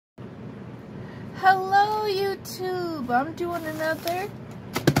Hello YouTube! I'm doing another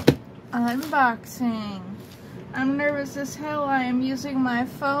unboxing. I'm nervous as hell. I am using my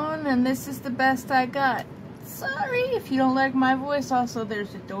phone and this is the best I got. Sorry if you don't like my voice. Also,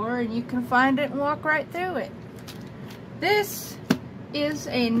 there's a door and you can find it and walk right through it. This is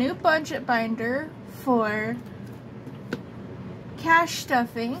a new budget binder for cash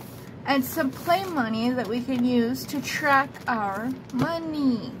stuffing and some play money that we can use to track our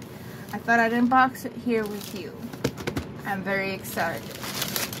money. I thought I'd unbox it here with you. I'm very excited.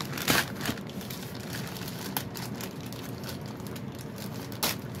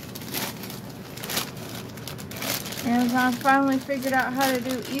 Amazon finally figured out how to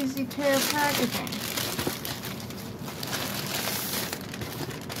do easy tear packaging.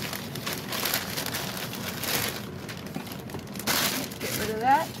 Get rid of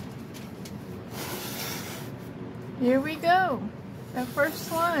that. Here we go. The first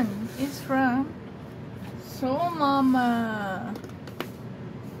one is from Soul Mama.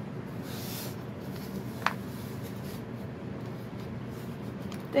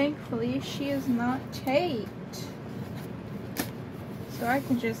 Thankfully, she is not taped. So I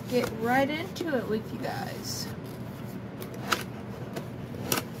can just get right into it with you guys.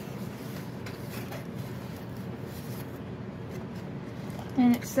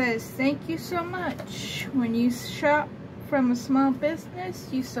 And it says, thank you so much. When you shop from a small business,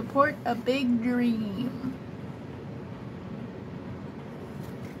 you support a big dream.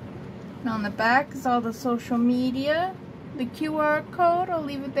 And on the back is all the social media. The QR code, I'll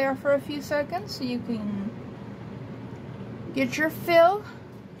leave it there for a few seconds so you can get your fill.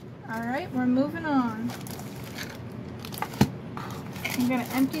 Alright, we're moving on. I'm going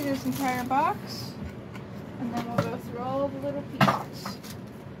to empty this entire box and then we'll go through all of the little pieces.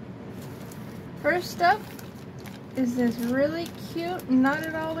 First up is this really cute, not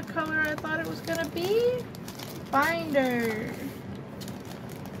at all the color I thought it was going to be, binder.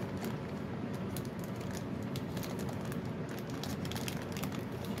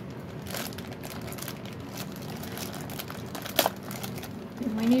 Do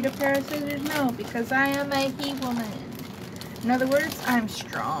we need a pair of scissors? No, because I am a he-woman. In other words, I'm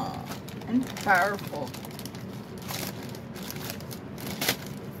strong and powerful.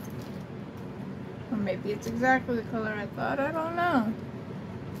 Or maybe it's exactly the color I thought. I don't know.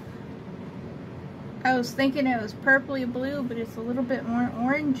 I was thinking it was purpley blue, but it's a little bit more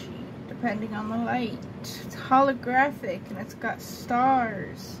orangey, depending on the light. It's holographic, and it's got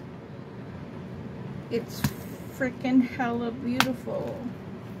stars. It's freaking hella beautiful.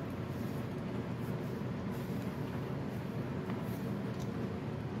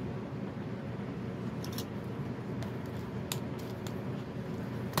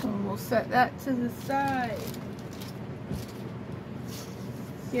 And we'll set that to the side.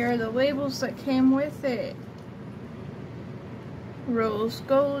 Here are the labels that came with it. Rose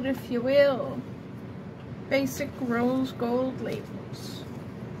gold, if you will. Basic rose gold labels.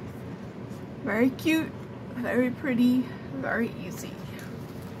 Very cute, very pretty, very easy.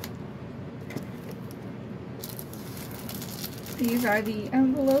 These are the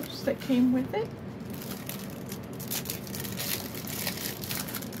envelopes that came with it.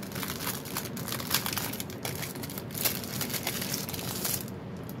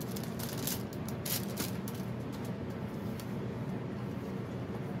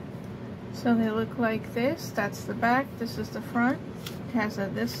 So they look like this. That's the back. This is the front. It has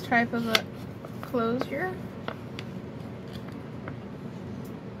this type of a closure.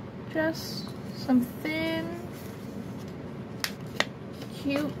 Just some thin,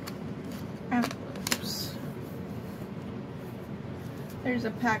 cute envelopes. There's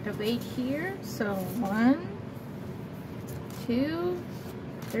a pack of 8 here. So 1, 2,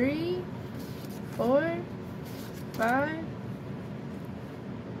 3, 4, 5,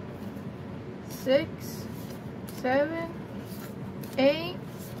 6, 7, 8,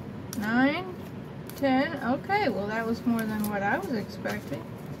 9, 10. Okay, well that was more than what I was expecting.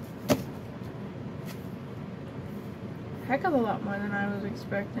 Heck of a lot more than I was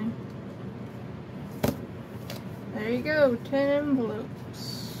expecting. There you go, 10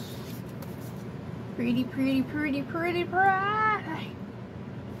 envelopes. Pretty, pretty, pretty, pretty bright.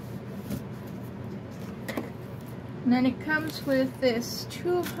 And then it comes with this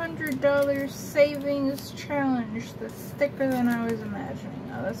 $200 savings challenge that's thicker than I was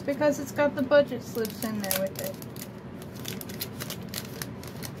imagining. Oh, that's because it's got the budget slips in there with it.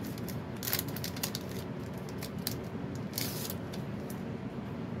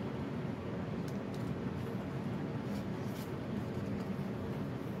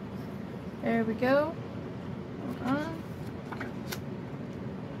 There we go. Hold on.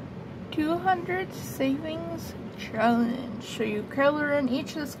 200 savings challenge. So you color in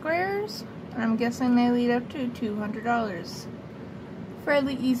each of the squares, and I'm guessing they lead up to $200.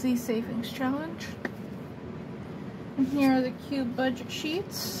 Fairly easy savings challenge. And here are the cute budget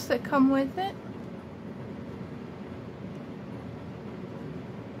sheets that come with it.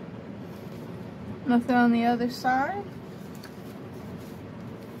 Nothing on the other side.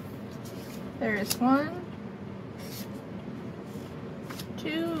 There is 1,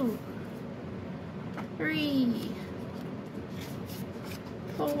 2, 3,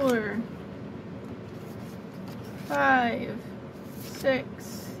 4, 5,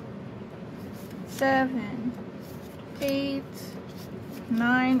 6, 7, 8,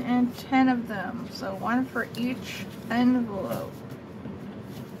 9, and 10 of them. So 1 for each envelope.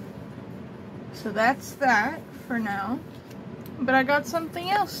 So that's that for now. But I got something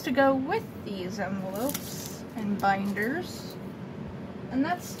else to go with these envelopes and binders. And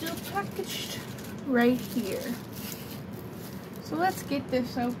that's still packaged right here. So let's get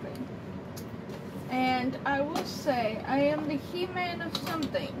this open. And I will say, I am the He-Man of some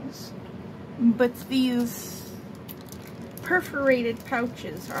things, but these perforated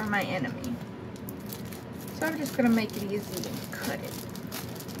pouches are my enemy. So I'm just gonna make it easy and cut it.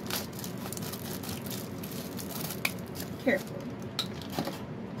 Carefully.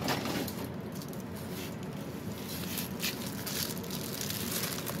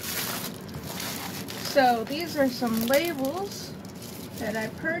 So these are some labels that I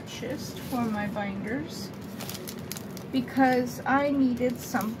purchased for my binders because I needed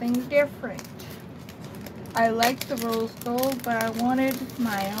something different. I liked the rose gold, but I wanted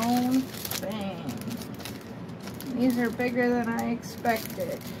my own thing. These are bigger than I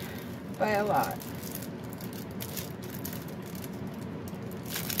expected by a lot.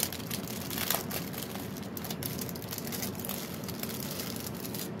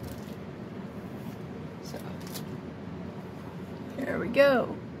 There we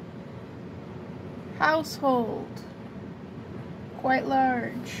go. Household. Quite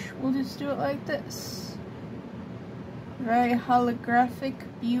large. We'll just do it like this. Very holographic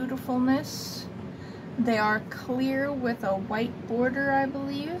beautifulness. They are clear with a white border, I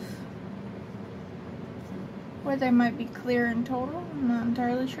believe. Or they might be clear in total. I'm not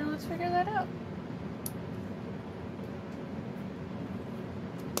entirely sure. Let's figure that out.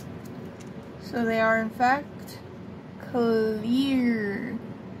 So they are in fact clear,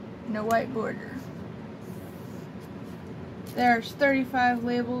 no white border. There's 35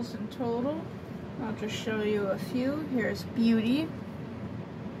 labels in total. I'll just show you a few. Here's beauty.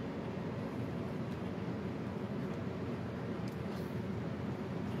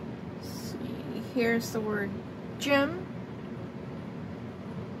 Let's see. Here's the word gem.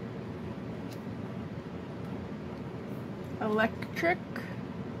 Electric.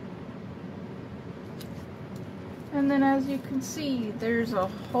 And then as you can see, there's a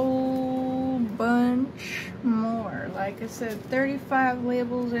whole bunch more. Like I said, 35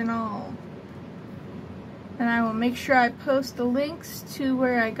 labels in all. And I will make sure I post the links to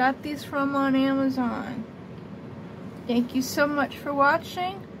where I got these from on Amazon. Thank you so much for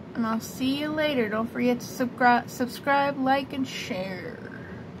watching, and I'll see you later. Don't forget to subscribe, like, and share.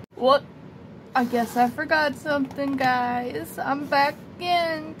 What? I guess I forgot something, guys. I'm back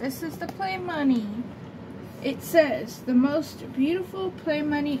again. This is the play money. It says, the most beautiful play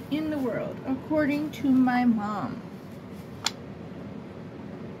money in the world, according to my mom.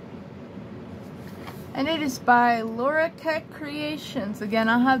 And it is by Laura Tech Creations. Again,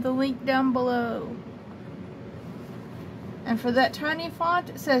 I'll have the link down below. And for that tiny font,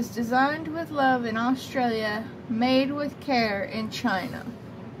 it says, designed with love in Australia, made with care in China.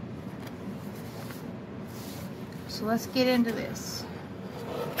 So let's get into this.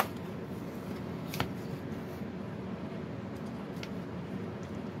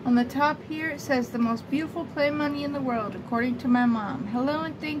 On the top here, it says, the most beautiful play money in the world, according to my mom. Hello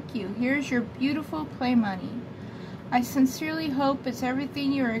and thank you. Here's your beautiful play money. I sincerely hope it's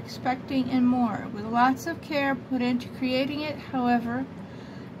everything you are expecting and more. With lots of care put into creating it, however,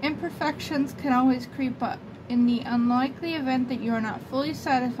 imperfections can always creep up. In the unlikely event that you are not fully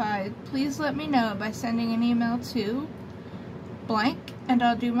satisfied, please let me know by sending an email to blank, and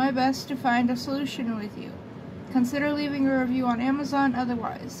I'll do my best to find a solution with you. Consider leaving a review on Amazon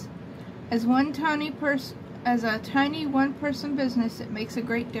otherwise. As a tiny one-person business, it makes a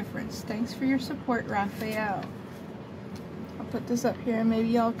great difference. Thanks for your support, Raphael. I'll put this up here and maybe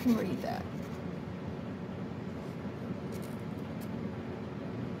y'all can read that.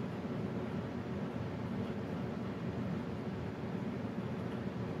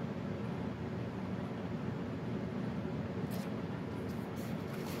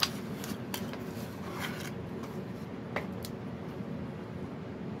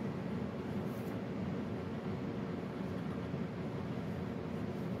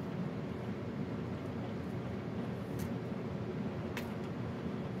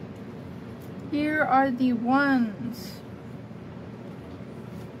 Here are the ones.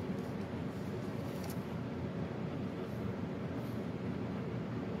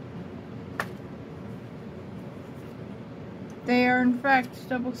 They are in fact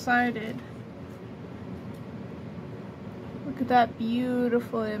double-sided. Look at that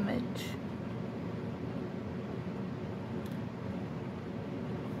beautiful image.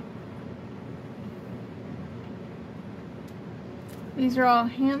 These are all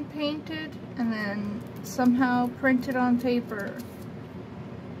hand painted and then somehow printed on paper.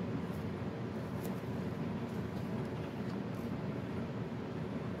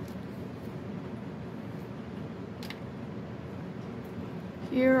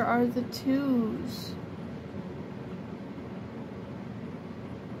 Here are the twos.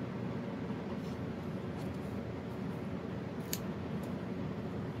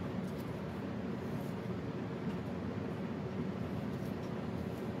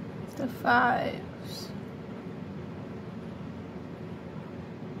 The fives.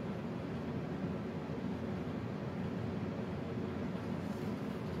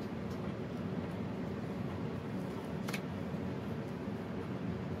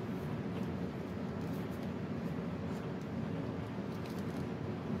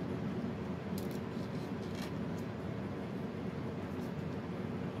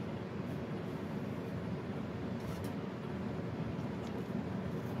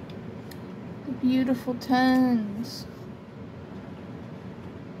 Beautiful tens.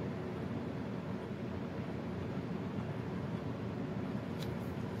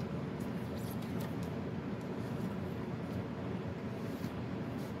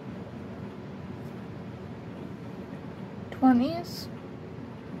 Twenties.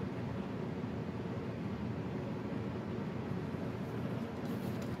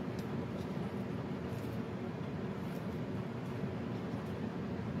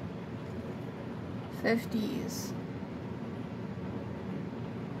 Fifties.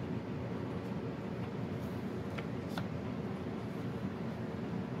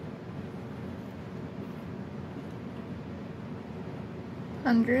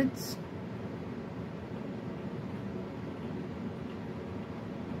 Hundreds.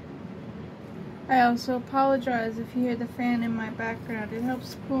 I also apologize if you hear the fan in my background. It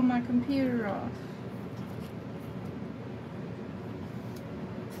helps cool my computer off.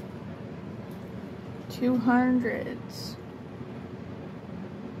 200s.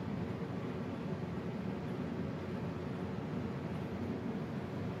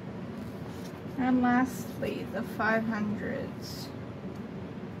 And lastly, the 500s.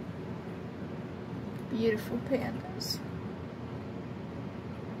 Beautiful pandas.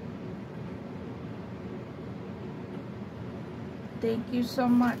 Thank you so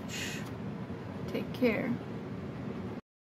much. Take care.